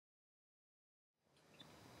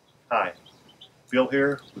Hi, Bill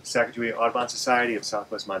here with Sacajawea Audubon Society of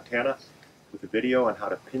Southwest Montana with a video on how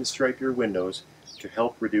to pinstripe your windows to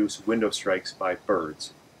help reduce window strikes by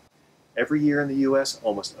birds. Every year in the U.S.,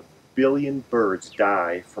 almost 1 billion birds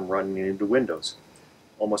die from running into windows.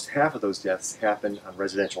 Almost half of those deaths happen on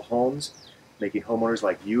residential homes, making homeowners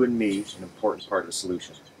like you and me an important part of the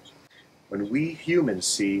solution. When we humans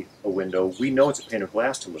see a window, we know it's a pane of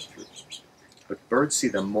glass to look through, but birds see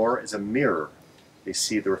them more as a mirror. They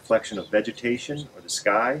see the reflection of vegetation or the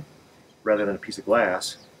sky rather than a piece of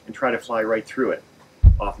glass and try to fly right through it,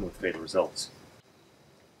 often with fatal results.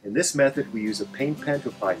 In this method, we use a paint pen to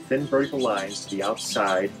apply thin vertical lines to the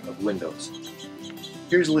outside of windows.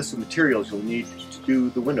 Here's a list of materials you'll need to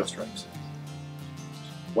do the window stripes.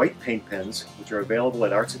 White paint pens, which are available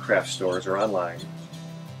at arts and crafts stores or online,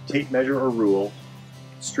 tape measure or rule,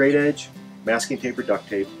 straight edge, masking tape or duct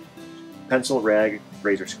tape, pencil, rag,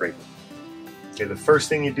 razor scraper. Okay, the first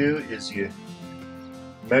thing you do is you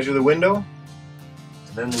measure the window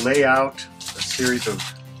and then lay out a series of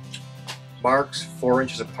marks 4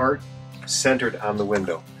 inches apart, centered on the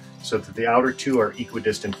window, so that the outer two are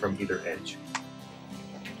equidistant from either edge.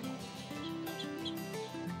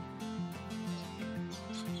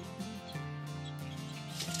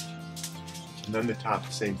 And then the top,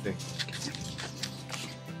 the same thing.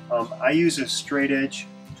 I use a straight edge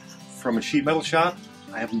from a sheet metal shop.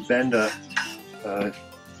 I have them bend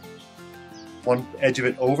one edge of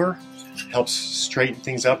it over, helps straighten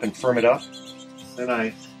things up and firm it up. Then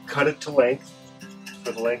I cut it to length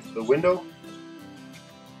for the length of the window,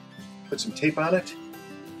 put some tape on it,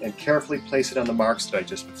 and carefully place it on the marks that I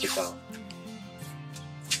just put down.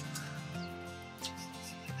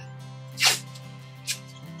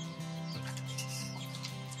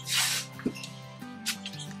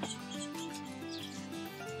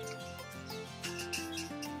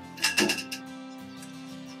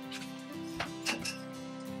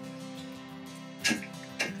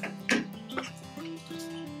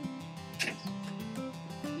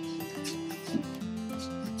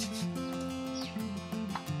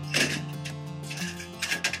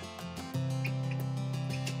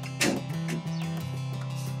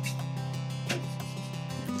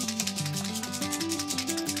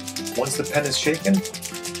 Once the pen is shaken,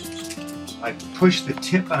 I push the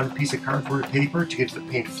tip on a piece of cardboard paper to get the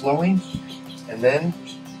paint flowing, and then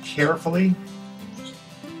carefully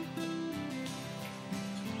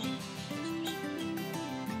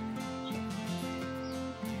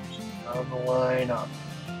on the line up.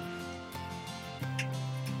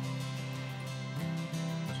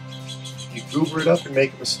 If you goober it up and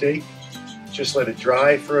make a mistake, just let it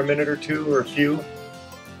dry for a minute or two or a few,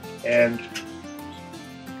 and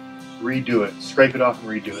redo it. Scrape it off and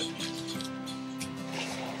redo it.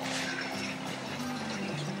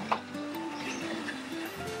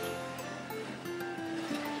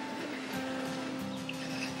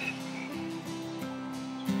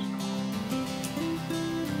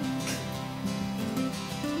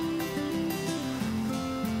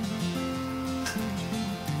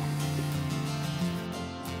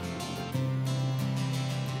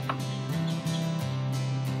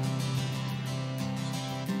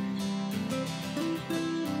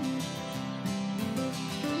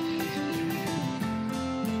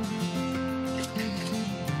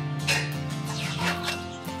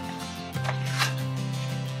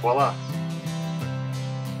 Voila!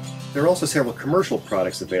 There are also several commercial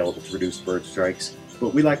products available to reduce bird strikes,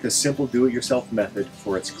 but we like the simple do-it-yourself method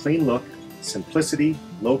for its clean look, simplicity,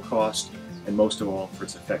 low cost, and most of all for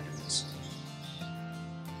its effectiveness.